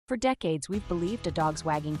For decades, we've believed a dog's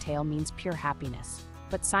wagging tail means pure happiness,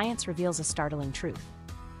 but science reveals a startling truth.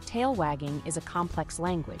 Tail wagging is a complex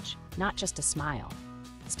language, not just a smile.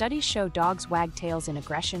 Studies show dogs wag tails in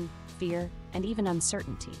aggression, fear, and even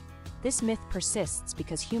uncertainty. This myth persists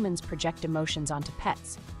because humans project emotions onto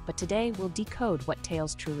pets, but today we'll decode what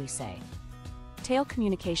tails truly say. Tail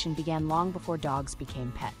communication began long before dogs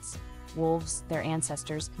became pets. Wolves, their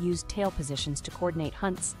ancestors, used tail positions to coordinate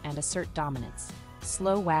hunts and assert dominance.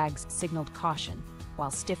 Slow wags signaled caution,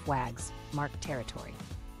 while stiff wags marked territory.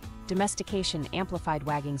 Domestication amplified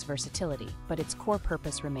wagging's versatility, but its core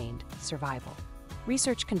purpose remained survival.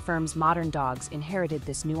 Research confirms modern dogs inherited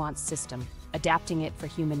this nuanced system, adapting it for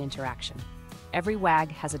human interaction. Every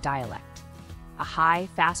wag has a dialect. A high,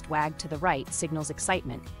 fast wag to the right signals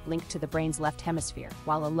excitement, linked to the brain's left hemisphere,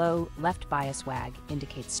 while a low, left bias wag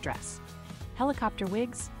indicates stress. Helicopter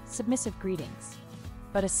wigs, submissive greetings.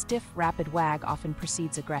 But a stiff, rapid wag often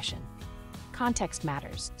precedes aggression. Context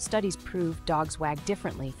matters. Studies prove dogs wag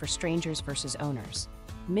differently for strangers versus owners.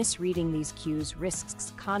 Misreading these cues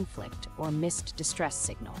risks conflict or missed distress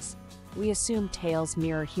signals. We assume tails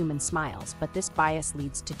mirror human smiles, but this bias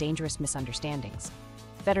leads to dangerous misunderstandings.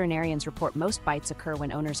 Veterinarians report most bites occur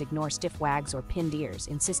when owners ignore stiff wags or pinned ears,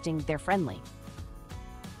 insisting they're friendly.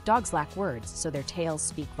 Dogs lack words, so their tails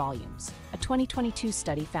speak volumes. A 2022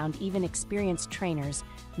 study found even experienced trainers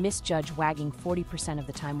misjudge wagging 40% of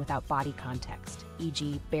the time without body context,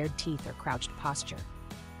 e.g., bared teeth or crouched posture.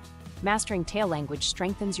 Mastering tail language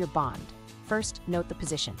strengthens your bond. First, note the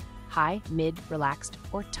position: high, mid, relaxed,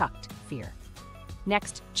 or tucked, fear.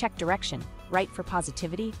 Next, check direction: right for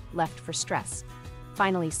positivity, left for stress.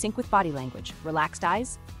 Finally, sync with body language: relaxed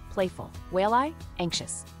eyes, playful; whale eye,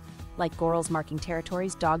 anxious. Like gorals marking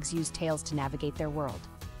territories, dogs use tails to navigate their world.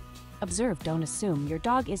 Observe, don't assume. Your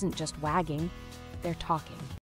dog isn't just wagging, they're talking.